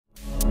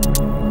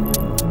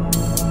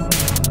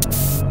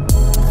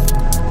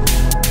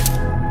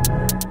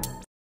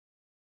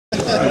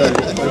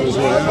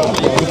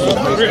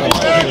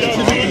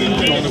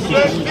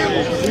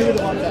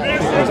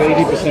There's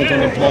 80%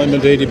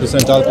 unemployment,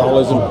 80%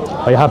 alcoholism.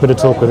 Are you happy to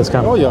talk with this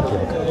camera? Oh yeah.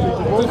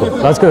 Cool.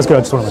 That's good. That's good.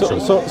 I just want to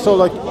make sure. So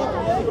like,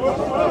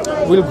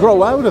 we'll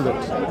grow out of it.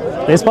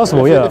 It's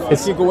possible, yeah.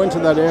 If you go into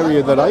that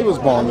area that I was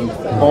born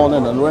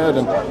in and reared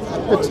in,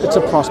 it's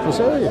a prosperous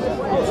area.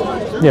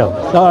 Yeah,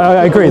 no,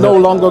 I agree. No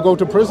longer go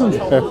to prison.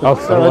 There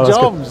are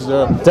jobs.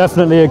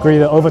 Definitely agree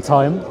that over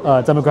time,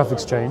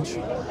 demographics change.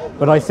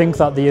 But I think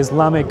that the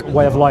Islamic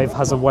way of life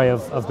has a way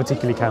of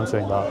particularly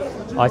countering that.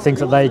 I think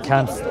that they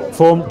can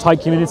form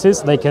tight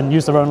communities, they can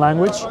use their own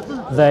language,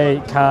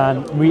 they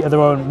can meet at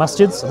their own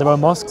masjids, their own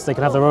mosques, they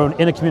can have their own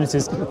inner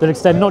communities that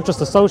extend not just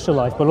to social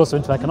life but also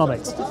into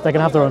economics. They can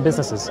have their own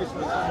businesses.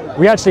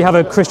 We actually have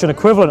a Christian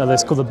equivalent of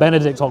this called the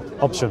Benedict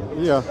option,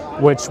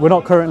 which we're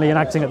not currently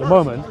enacting at the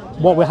moment.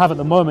 What we have at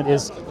the moment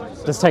is,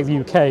 let's take the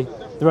UK.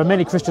 There are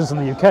many Christians in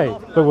the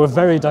UK, but we're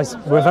very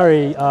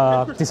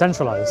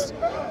decentralised.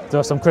 There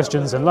are some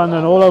Christians in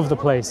London, all over the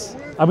place.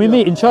 And we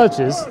meet in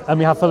churches and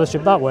we have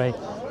fellowship that way,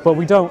 but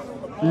we don't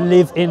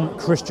live in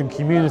Christian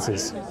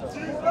communities.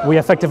 We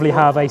effectively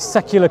have a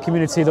secular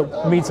community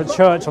that meets at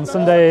church on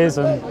Sundays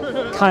and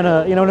kind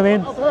of, you know what I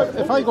mean?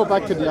 If I go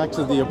back to the Acts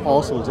of the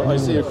Apostles, I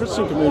see a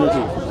Christian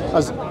community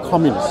as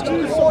communist.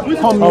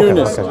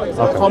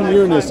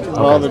 Communist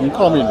rather than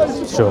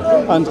communist. Sure.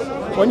 And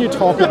when you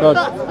talk about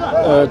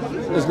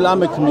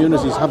Islamic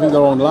communities having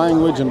their own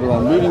language and their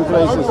own meeting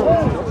places,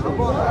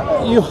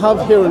 you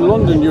have here in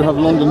London, you have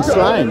London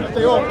slang.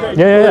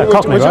 Yeah,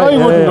 Cockney, which right? I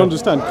wouldn't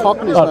understand.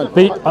 Cockney slang.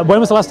 When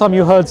was the last time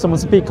you heard someone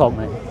speak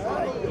Cockney?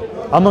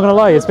 I'm not going to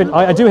lie, it's been.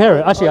 I do hear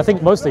it. Actually, I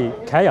think mostly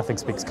Kay, I think,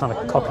 speaks kind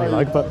of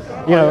Cockney-like, but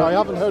you know. I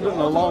haven't heard it in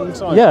a long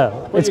time. Yeah,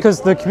 it's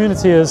because the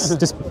community is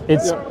just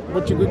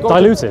but you could go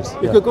diluted.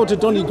 You could go to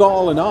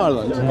Donegal in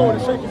Ireland,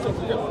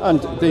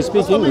 and they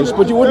speak English,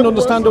 but you wouldn't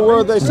understand a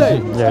word they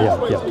say. Yeah.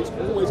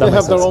 They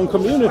have their own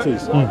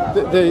communities.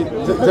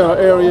 There are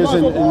areas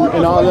in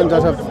Ireland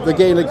that have the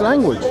Gaelic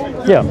language.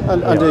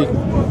 And they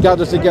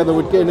gather together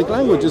with Gaelic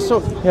languages.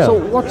 So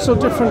what's so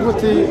different with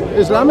the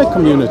Islamic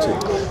community?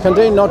 Can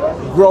they not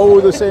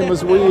grow the same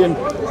as we?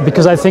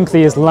 Because I think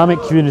the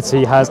Islamic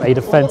community has a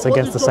defense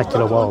against the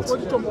secular world.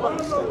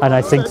 And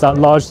I think that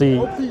largely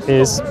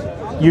is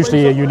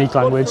usually a unique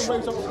language,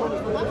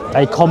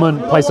 a common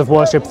place of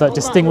worship that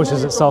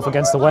distinguishes itself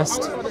against the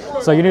West.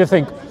 So you need to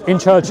think, in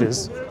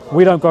churches,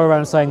 we don't go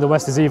around saying the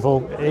West is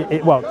evil.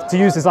 Well, to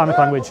use Islamic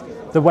language,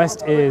 the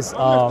West is,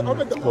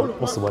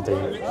 what's the word they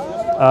use?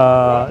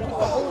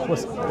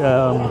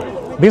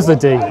 Begins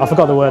with a D, I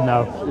forgot the word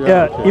now.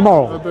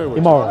 Immoral,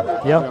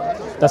 yeah?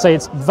 They say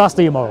it's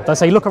vastly immoral. They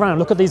say, look around,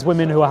 look at these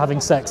women who are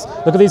having sex.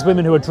 Look at these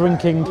women who are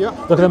drinking.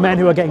 Look at the men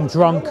who are getting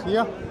drunk.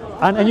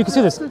 And you can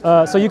see this.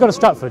 So you go to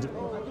Stratford.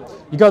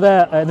 You go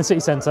there in the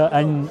city centre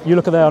and you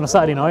look at there on a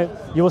Saturday night,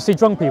 you will see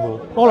drunk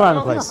people all around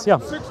the place,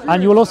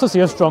 And you will also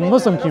see a strong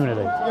Muslim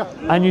community.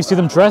 And you see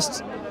them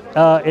dressed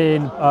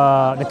in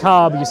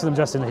niqab, you see them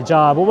dressed in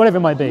hijab, or whatever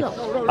it might be.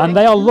 And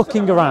they are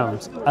looking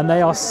around and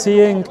they are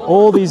seeing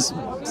all these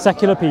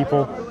secular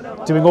people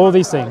doing all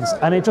these things,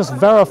 and it just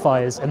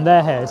verifies in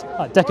their head,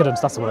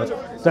 decadence, that's the word,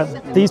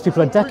 that these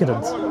people are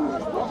decadent.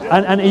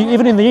 And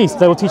even in the East,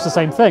 they will teach the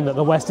same thing, that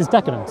the West is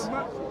decadent,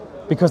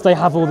 because they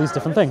have all these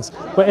different things.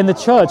 But in the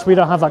church, we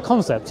don't have that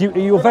concept.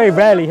 You will very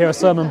rarely hear a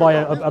sermon by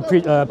a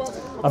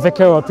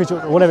vicar or a preacher,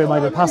 or whatever it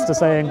might be, a pastor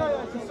saying,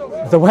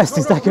 the West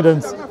is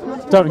decadent,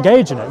 don't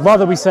engage in it.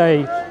 Rather we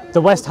say, the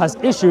West has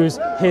issues,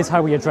 here's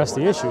how we address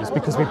the issues,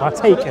 because we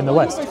partake in the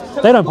West.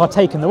 They don't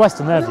partake in the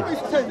West in their view.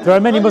 There are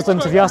many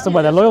Muslims, if you ask them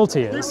where their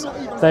loyalty is,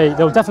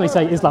 they'll definitely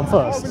say Islam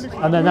first,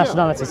 and their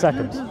nationality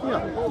second.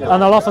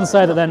 And they'll often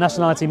say that their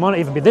nationality might not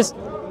even be the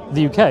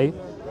UK.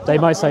 They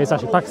might say it's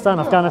actually Pakistan,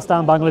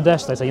 Afghanistan,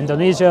 Bangladesh, they say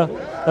Indonesia,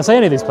 they say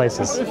any of these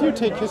places. If you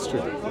take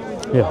history,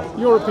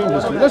 European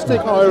history, let's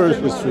take Irish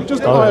history,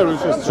 just Irish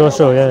history.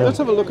 Sure, yeah. Let's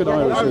have a look at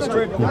Irish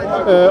history.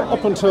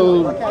 Up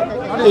until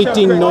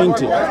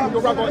 1890,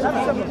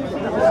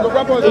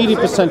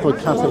 80% were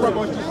Catholic.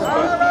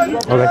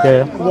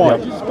 Okay, Why?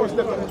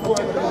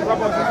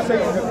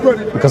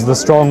 Because of the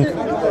strong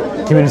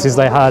communities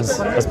they had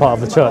as part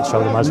of the church, I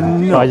would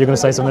imagine. No. You're going to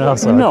say something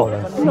else? No.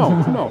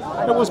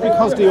 It was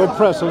because the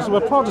oppressors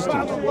were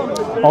Protestant.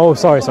 Oh,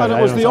 sorry. And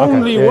it was the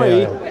only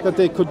way that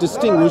they could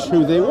distinguish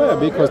who they were,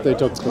 because they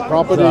took the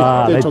property,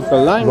 they took the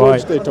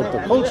language, they took the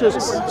cultures.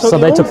 So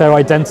they took their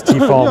identity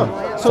from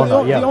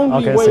the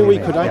only way we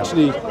could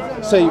actually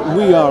say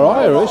we are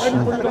Irish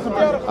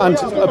and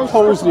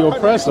oppose the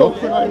oppressor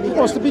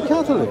was to be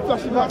Catholic.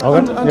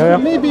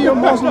 And maybe your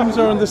Muslims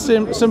are in the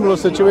same similar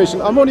situation.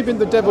 I'm only being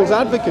the devil's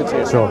advocate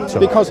here. Sure.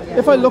 Because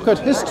if I look at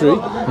history,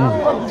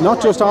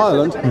 not just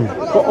Ireland,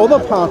 but other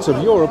parts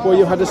of Europe where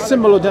you had a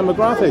similar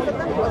demographic,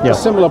 a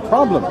similar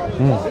problem.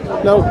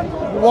 Now,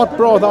 what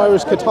brought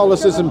Irish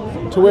Catholicism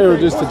to where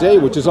it is today,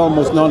 which is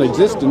almost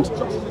non-existent,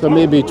 there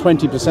may be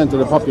 20% of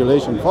the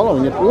population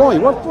following it. Why?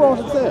 What brought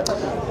it there?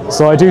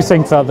 So I do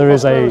think that there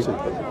is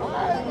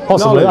possibly.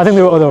 Knowledge. I think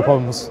there were other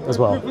problems as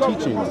well.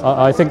 Teaching.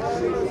 I think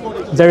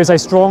there is a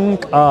strong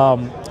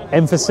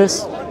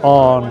emphasis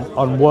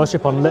on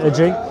worship, on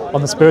liturgy,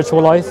 on the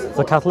spiritual life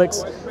for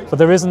Catholics, but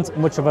there isn't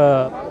much of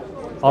a,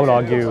 I would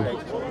argue,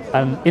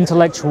 an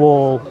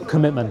intellectual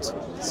commitment.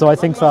 So I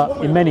think that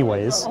in many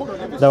ways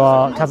there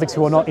are Catholics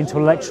who are not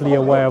intellectually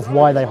aware of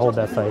why they hold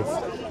their faith,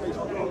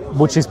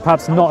 which is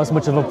perhaps not as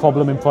much of a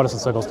problem in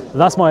Protestant circles.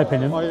 That's my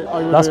opinion.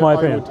 That's my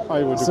opinion.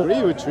 I would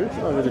agree with you.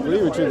 I would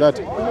agree with you that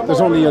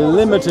there's only a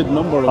limited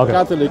number of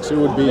Catholics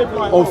who would be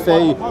au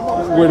fait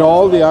with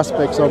all the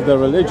aspects of their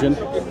religion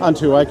and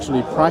who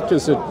actually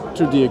practice it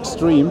to the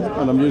extreme,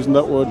 and I'm using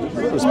that word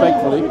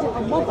respectfully,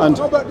 and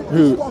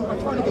who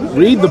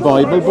read the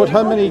Bible. But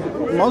how many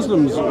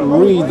Muslims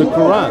read the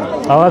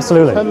Quran? Oh,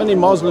 absolutely. How many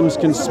Muslims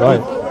can speak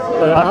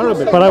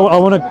Arabic? But I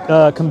want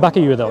to come back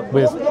at you though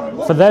with,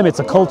 for them it's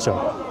a culture,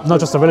 not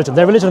just a religion.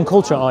 Their religion and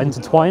culture are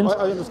intertwined.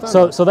 I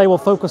understand. So they will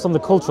focus on the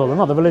cultural and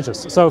not the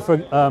religious. So for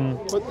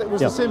but it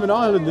was the same in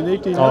Ireland in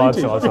 1890.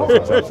 Oh, I'm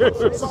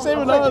sure. It's the same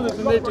in Ireland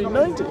in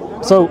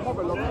 1890. So,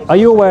 are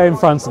you aware in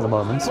France at the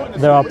moment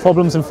there are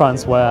problems in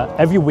France where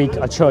every week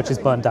a church is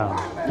burned down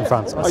in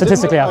France,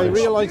 statistically average? I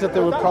realised that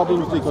there were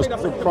problems because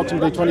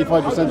approximately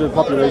 25% of the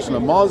population are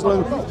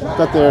Muslim,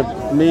 that they're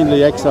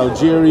mainly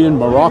ex-Algerian,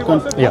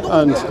 Moroccan,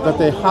 and that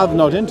they have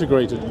not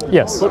integrated.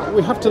 Yes. But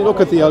we have to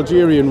look at the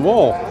Algerian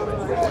War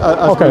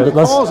as the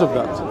cause of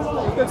that.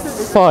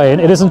 Fine.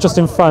 It isn't just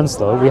in France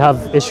though. We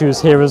have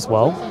issues here as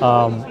well.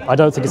 I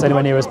don't think it's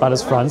anywhere near as bad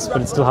as France,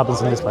 but it still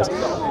happens in this place.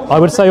 I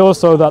would say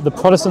also that the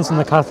Protestants and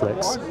the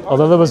Catholics,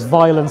 although there was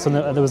violence and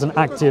there was an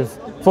active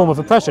form of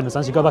oppression,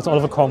 essentially you go back to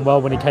Oliver Cromwell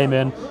when he came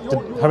in, did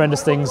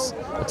horrendous things,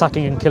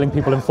 attacking and killing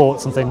people in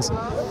forts and things.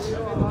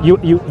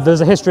 There's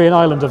a history in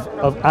Ireland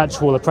of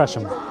actual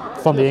oppression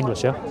from the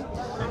English, yeah?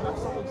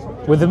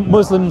 With the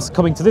Muslims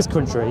coming to this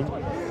country,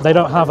 they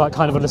don't have that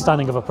kind of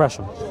understanding of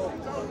oppression.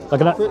 Like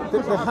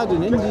they had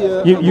in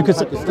India, you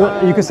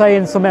could say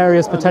in some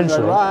areas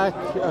potentially. In Iraq,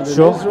 and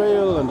in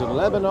Israel, and in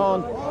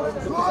Lebanon.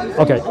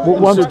 Okay,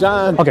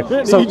 Sudan.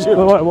 Okay, so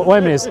what I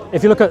mean is,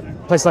 if you look at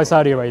places like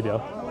Saudi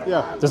Arabia,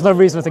 there's no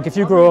reason to think if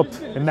you grew up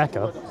in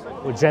Mecca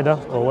or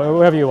Jeddah or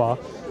wherever you are,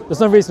 there's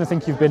no reason to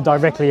think you've been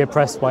directly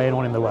oppressed by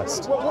anyone in the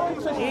West.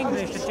 The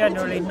English are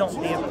generally not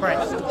the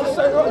oppressed.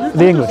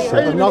 The English?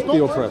 They're not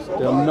the oppressed.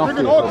 They're not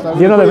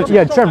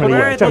the oppressed.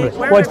 Generally.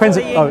 Well, it depends.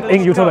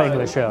 You talk about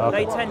English,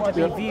 They tend to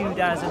be viewed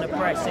as an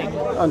oppressing.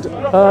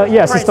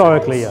 Yes,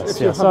 historically, yes.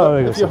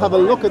 If you have a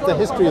look at the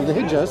history of the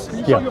Hijaz,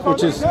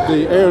 which is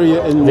the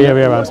area in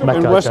around Mecca,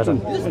 in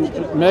Western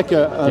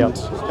Mecca and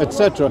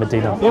etc.,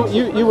 Medina.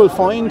 You will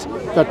find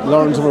that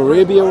Lawrence of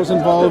Arabia was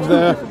involved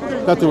there,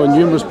 that there were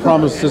numerous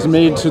promises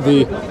made to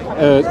the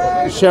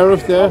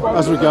sheriff there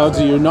as regards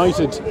a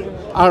united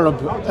Arab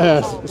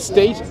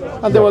state,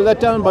 and they were let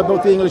down by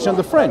both the English and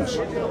the French.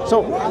 So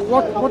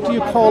what do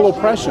you call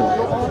oppression?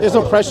 Is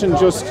oppression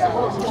just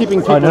keeping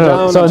people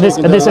down? So in this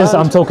instance,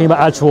 I'm talking about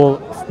actual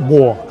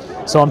war.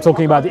 So I'm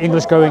talking about the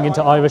English going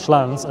into Irish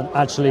lands and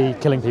actually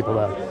killing people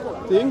there.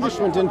 The English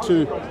went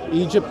into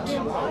Egypt,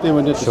 they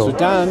went into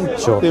Sudan,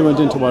 they went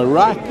into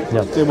Iraq,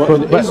 they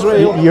went into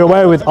Israel. You're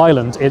aware with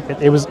Ireland,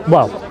 it was,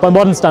 well, by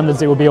modern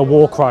standards, it would be a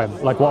war crime,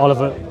 like what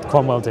Oliver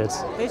Cromwell did.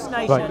 This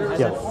nation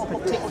has a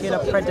particular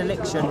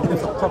predilection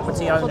for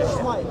property ownership.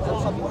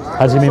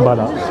 How do you mean by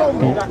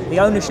that? The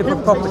ownership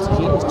of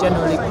property is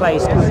generally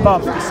placed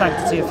above the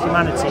sanctity of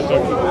humanity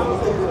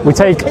here. We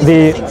take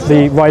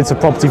the rights of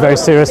property very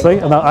seriously,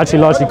 and that actually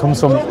largely comes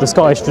from the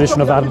Scottish tradition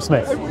of Adam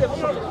Smith.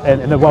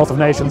 In The Wealth of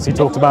Nations, he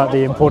talked about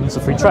the importance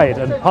of free trade,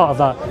 and part of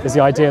that is the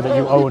idea that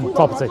you own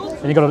property.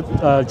 And you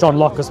got John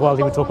Locke as well,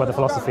 he would talk about the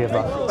philosophy of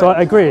that. So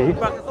I agree,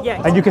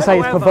 and you can say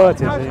it's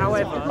perverted.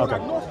 However,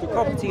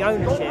 property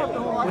ownership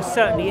was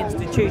certainly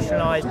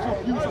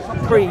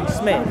institutionalised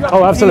pre-Smith.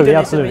 Oh, absolutely,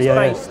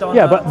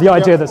 yeah. But the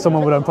idea that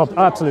someone would own property,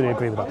 I absolutely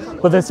agree with that.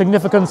 But the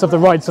significance of the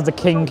rights of the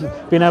king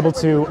being able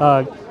to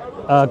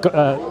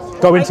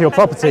go into your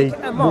property.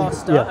 A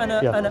master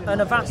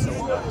and a vassal.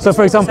 So,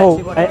 for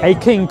example, a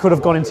king could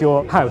have gone into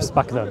your house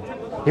back then.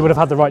 He would have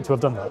had the right to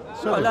have done that.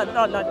 So,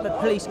 like the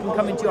police can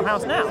come into your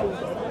house now?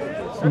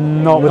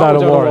 Not without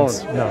a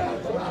warrant, no.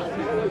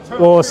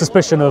 Or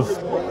suspicion of, you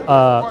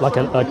know what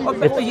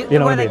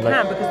I mean? They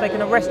can, because they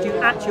can arrest you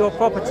at your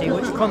property,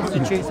 which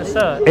constitutes a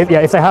search.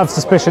 If they have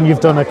suspicion you've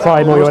done a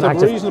crime or you're an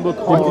active... Reasonable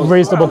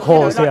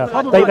cause,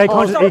 They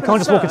can't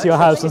just walk into your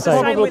house and say...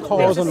 Reasonable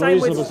cause and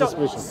reasonable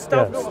suspicion.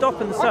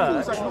 Stop and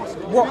search.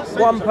 What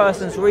one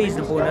person's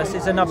reasonableness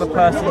is another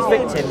person's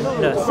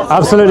victimness.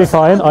 Absolutely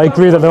fine. I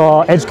agree that there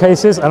are edge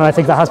cases, and I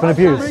think that has been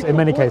abused in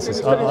many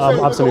cases.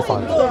 I'm absolutely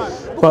fine.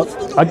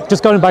 But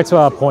just going back to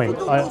our point,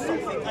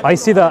 I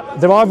see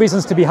that there are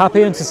reasons to be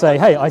happy and to say,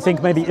 hey, I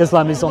think maybe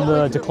Islam is on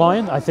the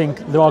decline. I think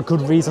there are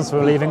good reasons for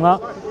believing that.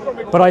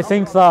 But I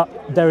think that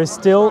there is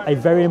still a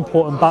very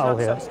important battle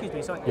here. Excuse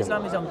me, so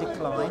Islam is on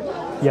decline?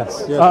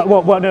 Yes.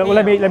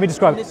 Let me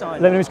describe.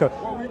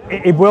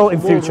 It will in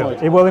future.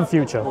 It will in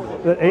future.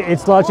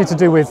 It's largely to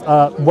do with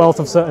wealth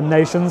of certain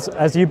nations.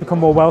 As you become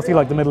more wealthy,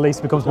 like the Middle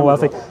East becomes more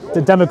wealthy,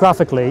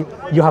 demographically,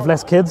 you have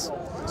less kids.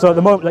 So at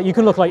the moment, like, you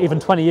can look like even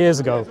 20 years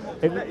ago,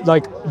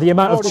 like the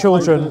amount of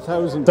children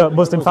that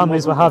Muslim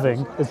families were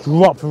having has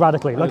dropped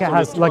radically, like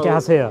it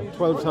has here.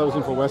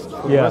 12,000 for West.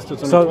 For Yeah. West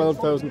it's only So,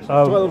 12,000.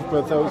 12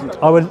 per thousand.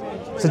 I would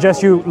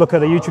suggest you look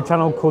at a YouTube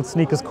channel called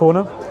Sneakers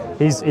Corner.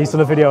 He's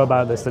done a video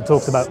about this that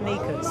talks about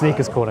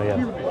Sneakers Corner.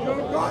 Yeah.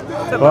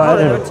 So, Well,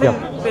 there anyway,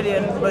 are 2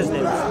 billion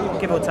Muslims,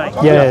 give or take.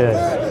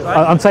 Yeah.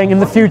 Right? I'm saying in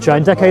the future,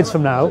 in decades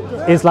from now,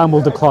 Islam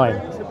will decline.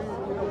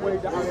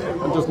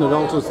 And doesn't it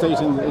also state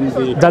in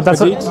the That's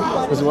Hadith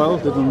as well?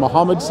 Didn't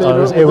Muhammad say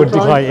It would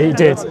decline. It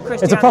did.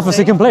 It's a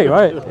prophecy complete,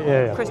 right?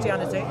 Yeah.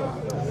 Christianity.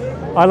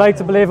 I like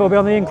to believe it will be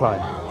on the incline,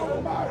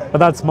 but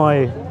that's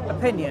my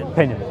Opinion.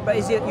 opinion. But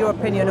is it your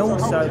opinion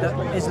also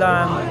that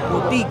Islam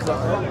will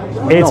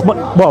decline?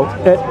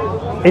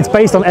 It's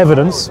based on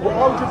evidence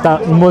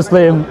that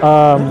Muslim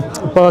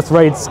birth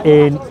rates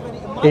in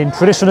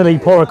traditionally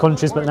poorer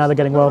countries, but now they're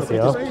getting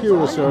wealthier, pure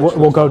research.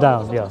 will go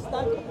down. Yeah,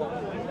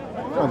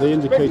 And they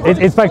indicate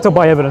it's backed up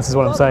by evidence, is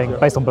what I'm saying,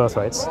 based on birth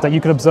rates that you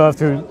can observe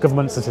through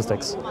government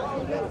statistics.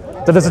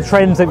 That there's a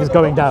trend that is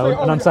going down,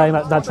 and I'm saying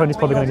that trend is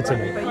probably going to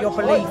continue. But your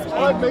belief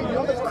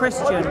in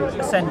Christian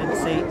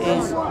ascendancy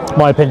is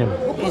My opinion.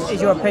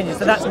 your opinion,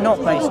 so that's not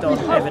based on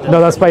evidence.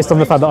 No, that's based on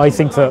the fact that I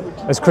think that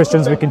as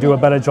Christians we can do a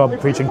better job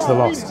preaching to the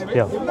lost.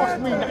 Yeah,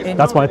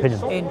 that's my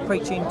opinion. In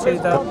preaching to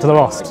the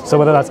lost. So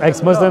whether that's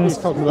ex-Muslims,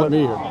 he's talking about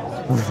me here.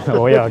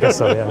 oh yeah, I guess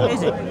so. Yeah.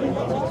 Is it?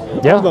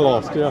 Yeah. The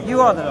lost, yeah.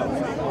 You are the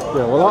lost.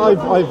 Yeah,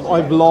 well,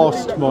 I've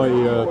lost my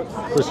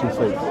Christian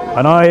faith.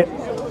 And I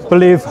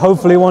believe,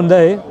 hopefully one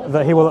day,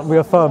 that he will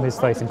reaffirm his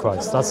faith in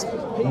Christ. That's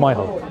my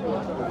hope.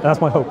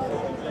 That's my hope.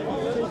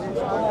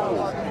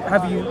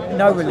 Have you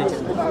no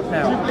religion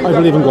now? I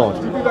believe in God.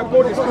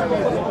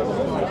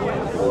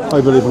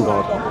 I believe in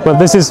God. But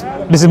this is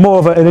more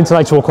of an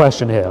intellectual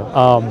question here.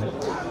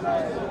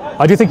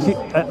 I do think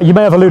you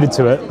may have alluded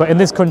to it, but in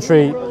this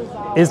country,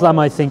 Islam,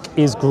 I think,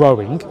 is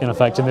growing, in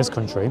effect, in this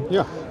country.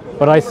 Yeah.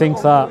 But I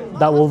think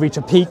that will reach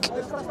a peak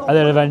and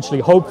then eventually,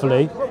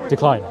 hopefully,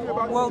 decline.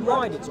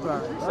 Worldwide it's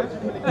growing, right?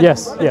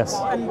 Yes.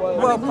 And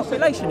world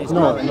population is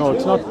growing. No,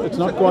 it's not. It's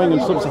not growing in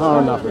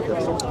sub-Saharan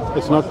Africa.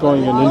 It's not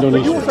growing in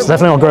Indonesia. It's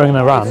definitely not growing in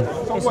Iran.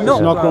 It's It's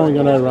not growing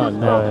in Iran.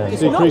 No,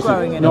 It's not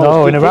growing in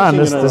No, in Iran,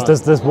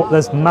 decreasing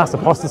there's mass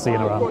apostasy in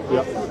Iran.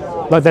 Yeah.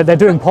 Like they're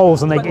doing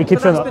polls and it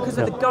keeps But that's showing. because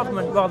of the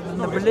government rather than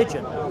the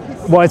religion.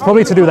 Well, it's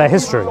probably to do with their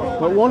history.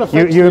 But one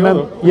affects You the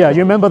remember? other. Yeah, you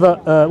remember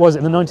that? Was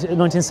it in the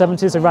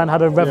 1970s? Iran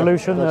had a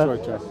revolution. Yeah,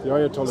 that's right, yeah. The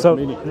Ayatollah So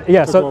Khomeini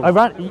yeah, took so over.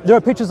 Iran. There are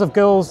pictures of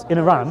girls in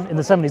Iran in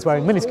the 70s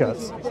wearing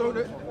miniskirts.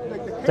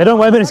 They don't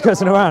wear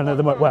miniskirts in Iran at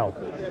the moment. Well,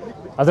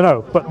 I don't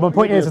know. But my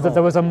point is that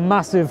there was a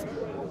massive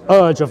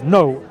urge of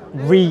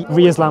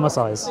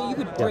re-Islamicize. So you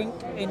could drink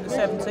in the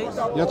 70s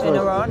That's in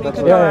right. Iran. You That's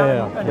could right. go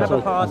Yeah, out and yeah. have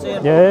a party.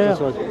 And Yeah. That's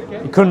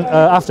right. You couldn't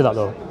after that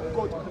though.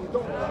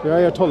 The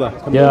Ayatollah.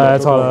 Yeah,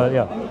 it's all.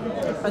 Yeah.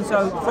 And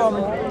so from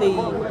the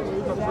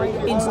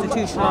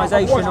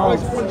institutionalisation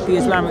of the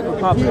Islamic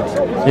Republic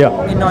Yeah.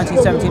 in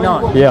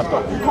 1979, Yeah.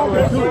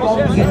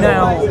 you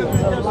now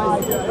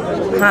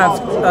have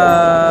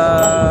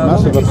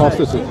Massive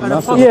apostasy.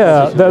 Massive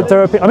Yeah,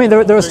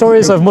 there are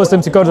stories of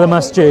Muslims who go to the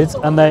masjid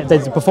and they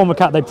perform a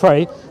cat, they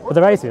pray, but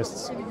they're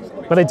atheists.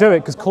 But they do it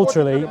because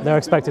culturally they're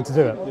expected to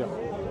do it.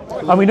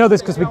 And we know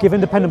this because we give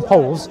independent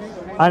polls,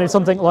 and it's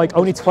something like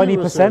only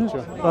 20%.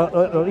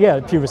 Yeah,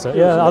 Pew Research.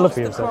 Yeah, I love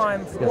Pew Research.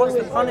 What's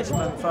the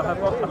punishment for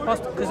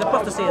apostasy? Because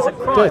apostasy is a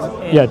crime.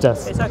 Yeah,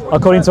 death. It's a-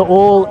 According to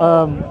all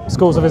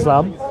schools of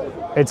Islam,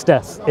 it's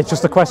death. It's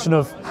just a question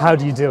of how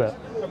do you do it.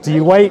 Do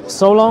you wait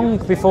so long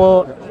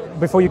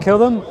before you kill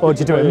them, or do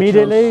you do it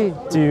immediately?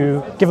 Do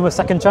you give them a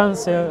second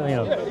chance? Yeah, you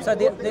know. So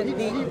the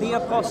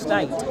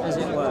apostate, as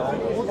it were,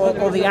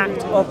 or the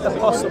act of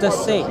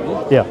apostasy,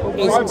 Yeah.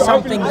 is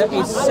something that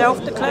is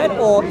self-declared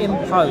or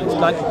imposed.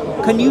 Like,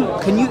 can you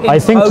impose I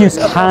think you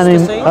can.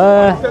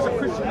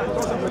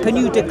 apostasy? Can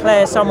you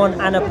declare someone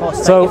an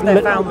apostate So if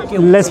they're found guilty?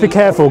 let's be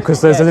careful because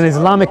there's Yes. an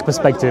Islamic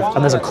perspective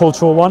and there's a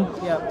cultural one.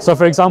 Yeah. So,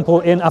 for example,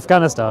 in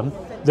Afghanistan,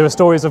 there are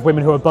stories of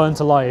women who are burned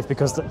alive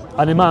because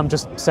an imam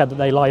just said that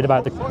they lied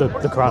about the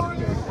Quran.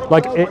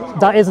 Like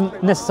that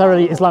isn't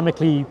necessarily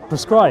Islamically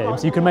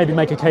prescribed. You can maybe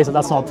make a case that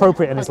that's not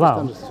appropriate in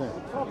Islam,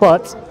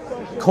 but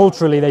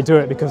culturally they do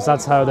it because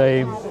that's how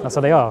they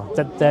are.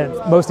 They're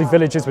mostly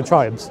villages with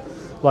tribes.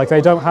 Like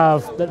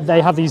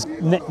they have these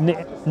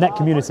net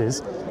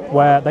communities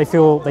where they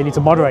feel they need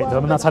to moderate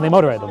them, and that's how they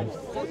moderate them.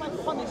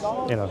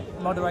 You know.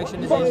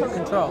 Moderation is in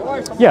control.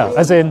 Yeah,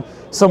 as in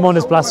someone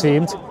has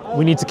blasphemed,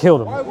 we need to kill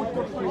them.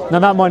 Now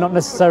that might not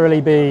necessarily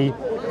be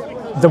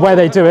the way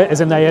they do it,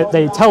 as in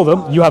they tell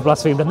them you have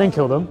blasphemed and then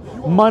kill them.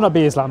 Might not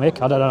be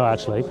Islamic, I don't know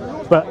actually.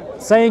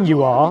 But saying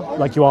you are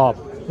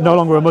no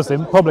longer a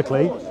Muslim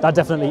publicly, that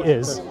definitely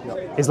is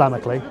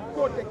Islamically.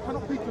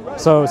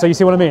 So you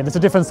see what I mean? There's a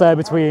difference there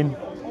between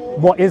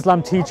what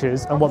Islam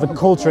teaches and what the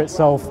culture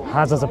itself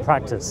has as a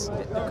practice.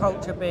 The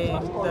culture being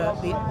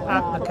the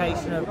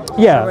application of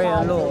Yeah.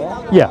 Sharia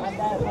law. Yeah.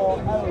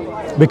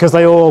 Because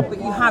they all... But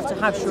you have to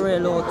have Sharia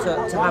law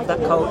to have that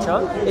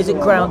culture. Is it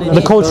grounded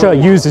The culture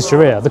uses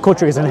Sharia. The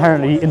culture is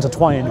inherently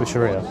intertwined with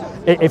Sharia.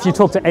 If you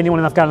talk to anyone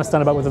in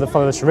Afghanistan about whether they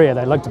follow the Sharia,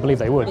 they'd like to believe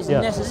they would. It's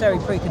a necessary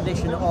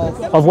precondition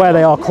of where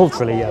they are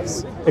culturally,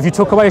 yes. If you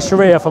took away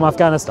Sharia from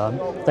Afghanistan,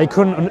 they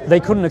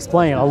couldn't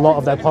explain a lot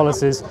of their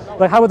policies.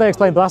 Like, how would they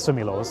explain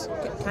blasphemy laws?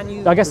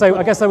 I guess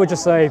they would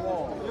just say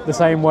the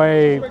same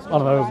way, I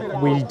don't know,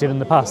 we did in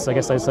the past. I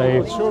guess they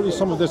say surely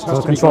some of this has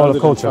to control be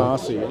of culture.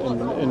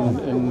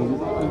 In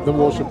the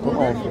worship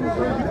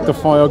of the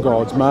fire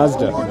gods,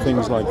 Mazda, and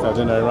things like that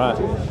in Iran.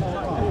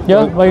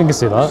 Yeah, I can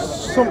see that.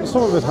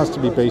 Some of it has to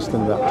be based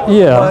in that.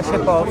 Yeah.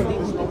 worship of.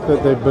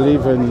 That they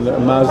believe in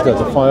Mazda,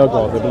 the fire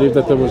god. They believe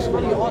that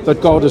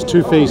God has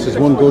two faces,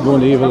 one good,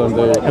 one evil,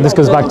 and this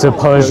goes back to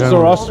Persian.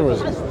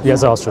 Zoroastrianism. Yeah,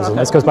 Zoroastrianism.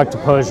 This goes back to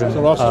Persian.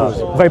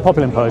 Zoroastrianism. Very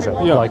popular in Persia,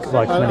 Yeah. like and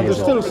many there's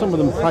as well. still some of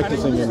them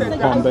practicing in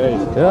Bombay.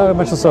 Yeah,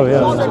 much so.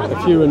 Yeah. A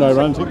few in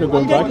Iran. I think they're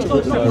going back to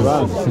it in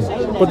Iran.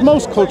 But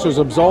most cultures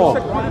absorb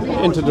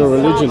into their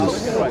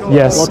religions.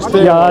 Yes. Yeah, that's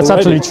already.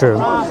 absolutely true.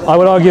 I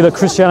would argue that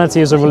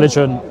Christianity as a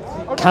religion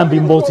can be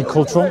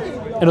multicultural.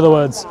 In other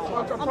words,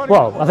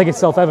 well, I think it's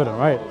self-evident,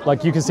 right?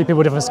 Like, you can see people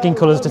with different skin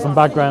colours, different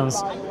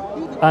backgrounds,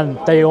 and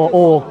they are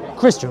all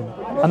Christian,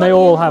 and they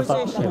all have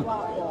that. Yeah.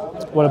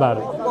 What about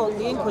it? Well,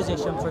 the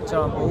Inquisition, for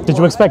example. Did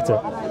you expect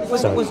it?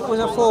 Was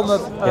a form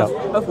of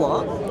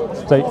what?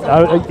 So,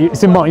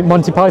 it's in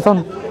Monty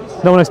Python.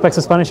 No one expects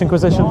a Spanish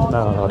Inquisition?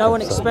 No. No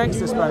one expects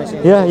the Spanish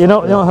Inquisition. Yeah, you're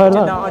not heard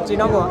of that? No, do you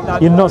know what? Like,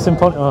 you're not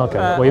sympathetic? Oh, okay.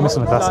 Well, you're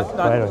missing the classic.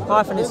 Like, anyway.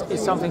 Python is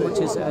something which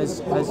has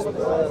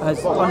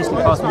honestly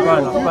passed me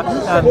by enough.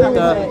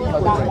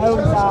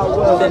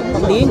 But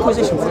the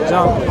Inquisition, for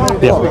example,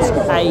 was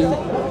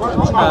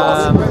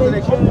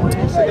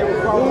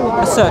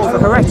a search for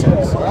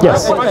heretics.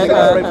 Yes. Like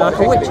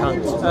a witch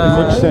hunt. In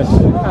which sense?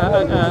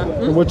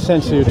 In which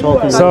sense are you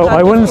talking about? So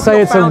I wouldn't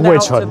say it's a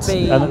witch hunt,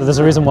 and there's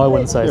a reason why I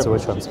wouldn't say it's a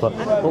witch hunt. But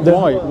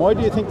why? Why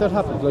do you think that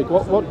happened? Like,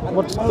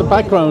 what's the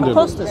background of it?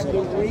 Apostasy.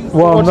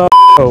 Well, no,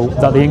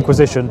 that the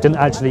Inquisition didn't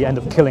actually end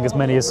up killing as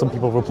many as some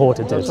people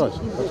reported did. That's right.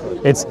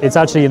 It's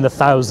actually in the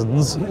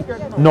thousands,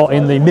 not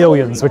in the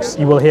millions, which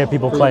you will hear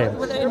people claim.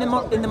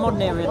 In the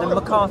modern era, the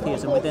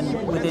McCarthyism within the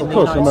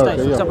course, United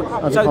America, States, yeah. for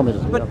example.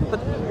 Anti-communism, But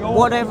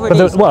whatever it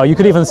is. Well, you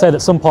could even say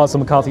that some parts of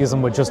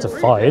McCarthyism were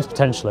justified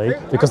potentially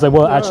because they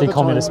were actually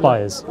communist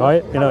spies,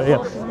 right? You know,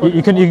 yeah.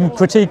 You can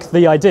critique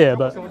the idea,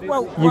 but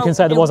you can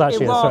say there was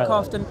actually a threat. Iraq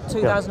after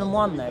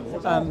 2001, then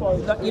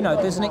you know,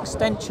 there's an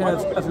extension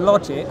of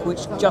logic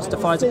which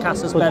justifies a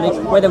casus belli,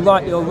 whether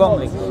rightly or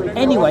wrongly.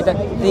 Anyway,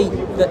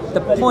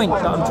 the point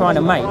that I'm trying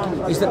to make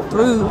is that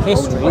through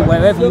history,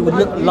 wherever you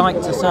would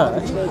like to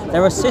search,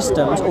 there are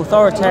systems,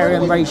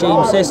 authoritarian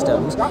regime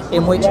systems,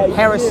 in which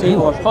heresy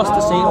or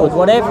apostasy or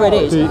whatever it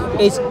is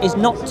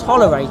not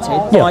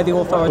tolerated by the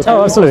authoritarian.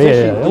 Oh, absolutely.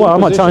 Yeah. Well, I'm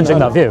not challenging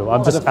that view.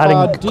 I'm just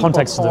adding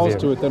context to the view.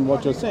 To it than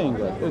what you're saying.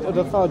 At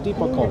a far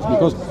deeper cause,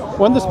 because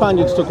when the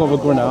Spaniards took over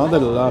Granada,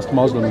 the last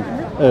Muslim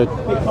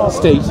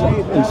state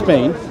in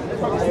Spain,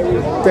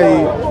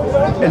 they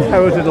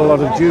inherited a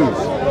lot of Jews.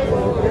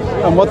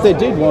 And what they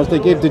did was they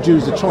gave the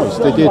Jews a choice.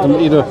 They gave them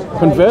either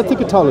convert to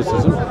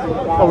Catholicism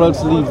or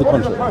else leave the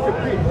country.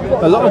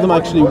 A lot of them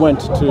actually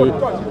went to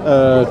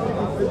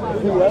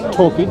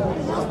Turkey.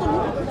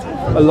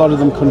 A lot of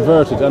them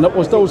converted, and it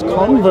was those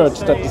converts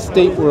that the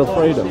state were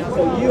afraid of.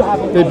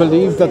 They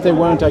believed that they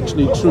weren't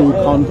actually true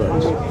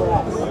converts.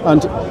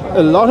 And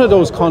a lot of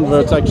those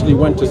converts actually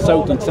went to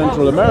South and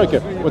Central America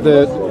with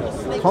the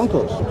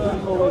conquerors.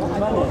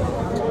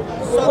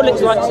 Well,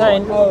 it's like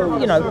saying,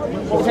 you know,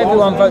 if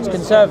everyone votes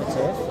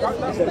Conservative,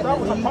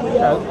 you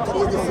know,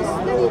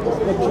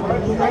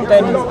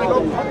 then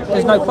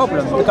there's no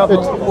problem. The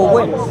government will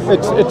win.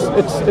 It's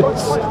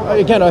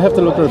again, I have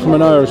to look at it from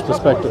an Irish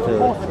perspective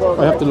here.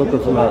 I have to look at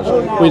it from Irish.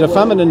 We had a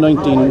famine in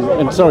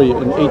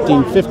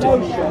 1850,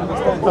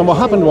 and what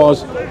happened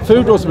was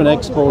food was being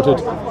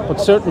exported, but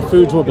certain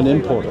foods were being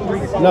imported.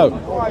 Now,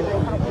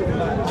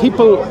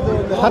 people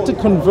had to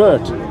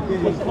convert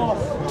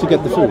to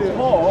get the food.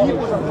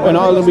 In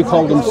Ireland we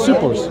call them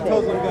supers.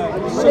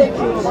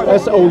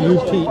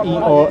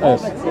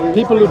 S-O-U-P-E-R-S.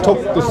 People who took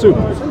the soup.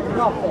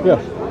 Yeah.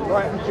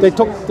 They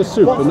took the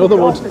soup. In other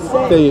words,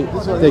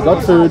 they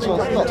got food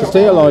to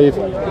stay alive,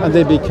 and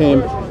they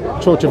became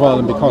Church of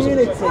Ireland because of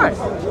it.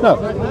 No,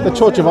 the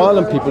Church of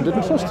Ireland people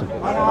didn't trust him.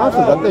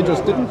 After that, they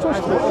just didn't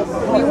trust him.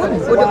 You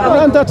wouldn't.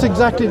 And that's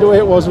exactly the way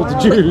it was with the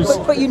Jews.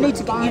 But you need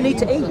to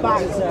eat.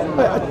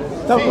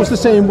 That was the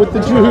same with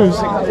the Jews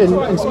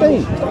in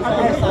Spain.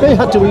 They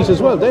had to eat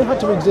as well. They had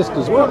to exist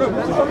as well.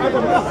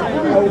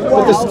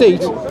 But the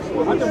state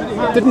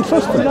didn't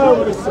trust them.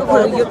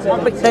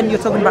 But then you're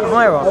talking about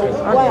hierarchy,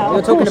 aren't you?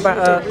 You're talking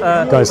about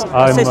guys,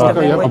 a system.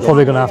 I'm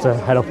probably going to have to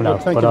head up now.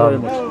 Thank you very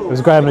much. It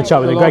was great having a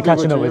chat with you. Great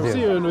catching up with you.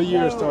 See you in a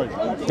year's time.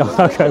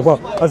 Okay, well,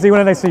 I'll see you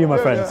when I next see you, my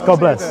friends. God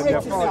bless.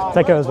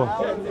 Take care as well.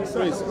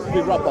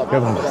 Big wrap up.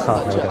 Good one.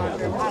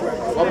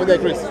 Up with that,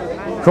 Chris.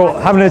 Cool.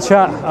 Having a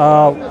chat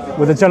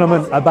with a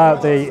gentleman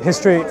about the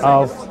history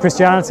of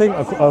Christianity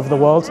of the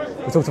world.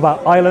 We talked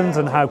about Ireland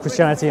and how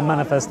Christianity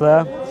manifests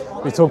there.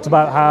 We talked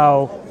about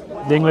how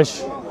the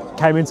English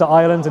came into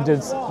Ireland and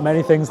did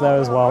many things there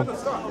as well.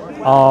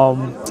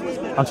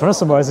 I'm trying to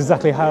summarise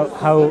exactly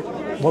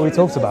what we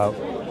talked about.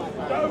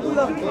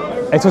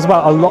 It talks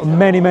about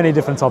many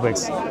different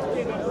topics.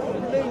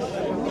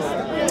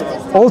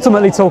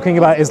 Ultimately talking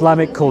about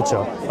Islamic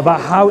culture,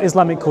 about how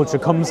Islamic culture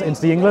comes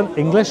into the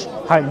English,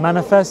 how it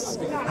manifests,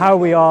 how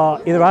we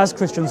are, either as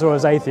Christians or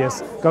as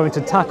atheists, going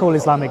to tackle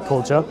Islamic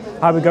culture,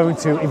 how we're going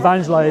to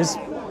evangelise,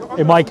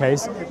 in my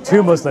case,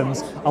 to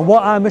Muslims, and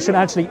what our mission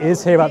actually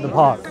is here at the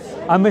park.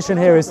 Our mission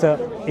here is to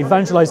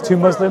evangelise to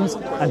Muslims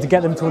and to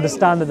get them to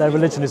understand that their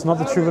religion is not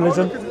the true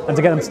religion and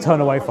to get them to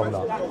turn away from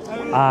that.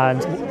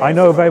 And I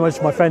know very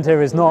much my friend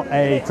here is not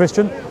a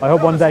Christian. I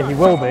hope one day he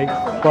will be,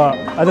 but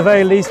at the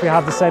very least we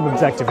have the same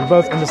objective. We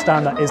both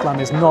understand that Islam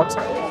is not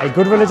a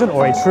good religion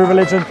or a true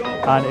religion,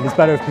 and it is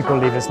better if people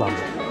leave Islam.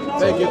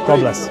 Thank you. God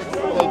bless.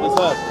 Thank you,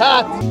 sir.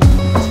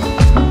 Cut!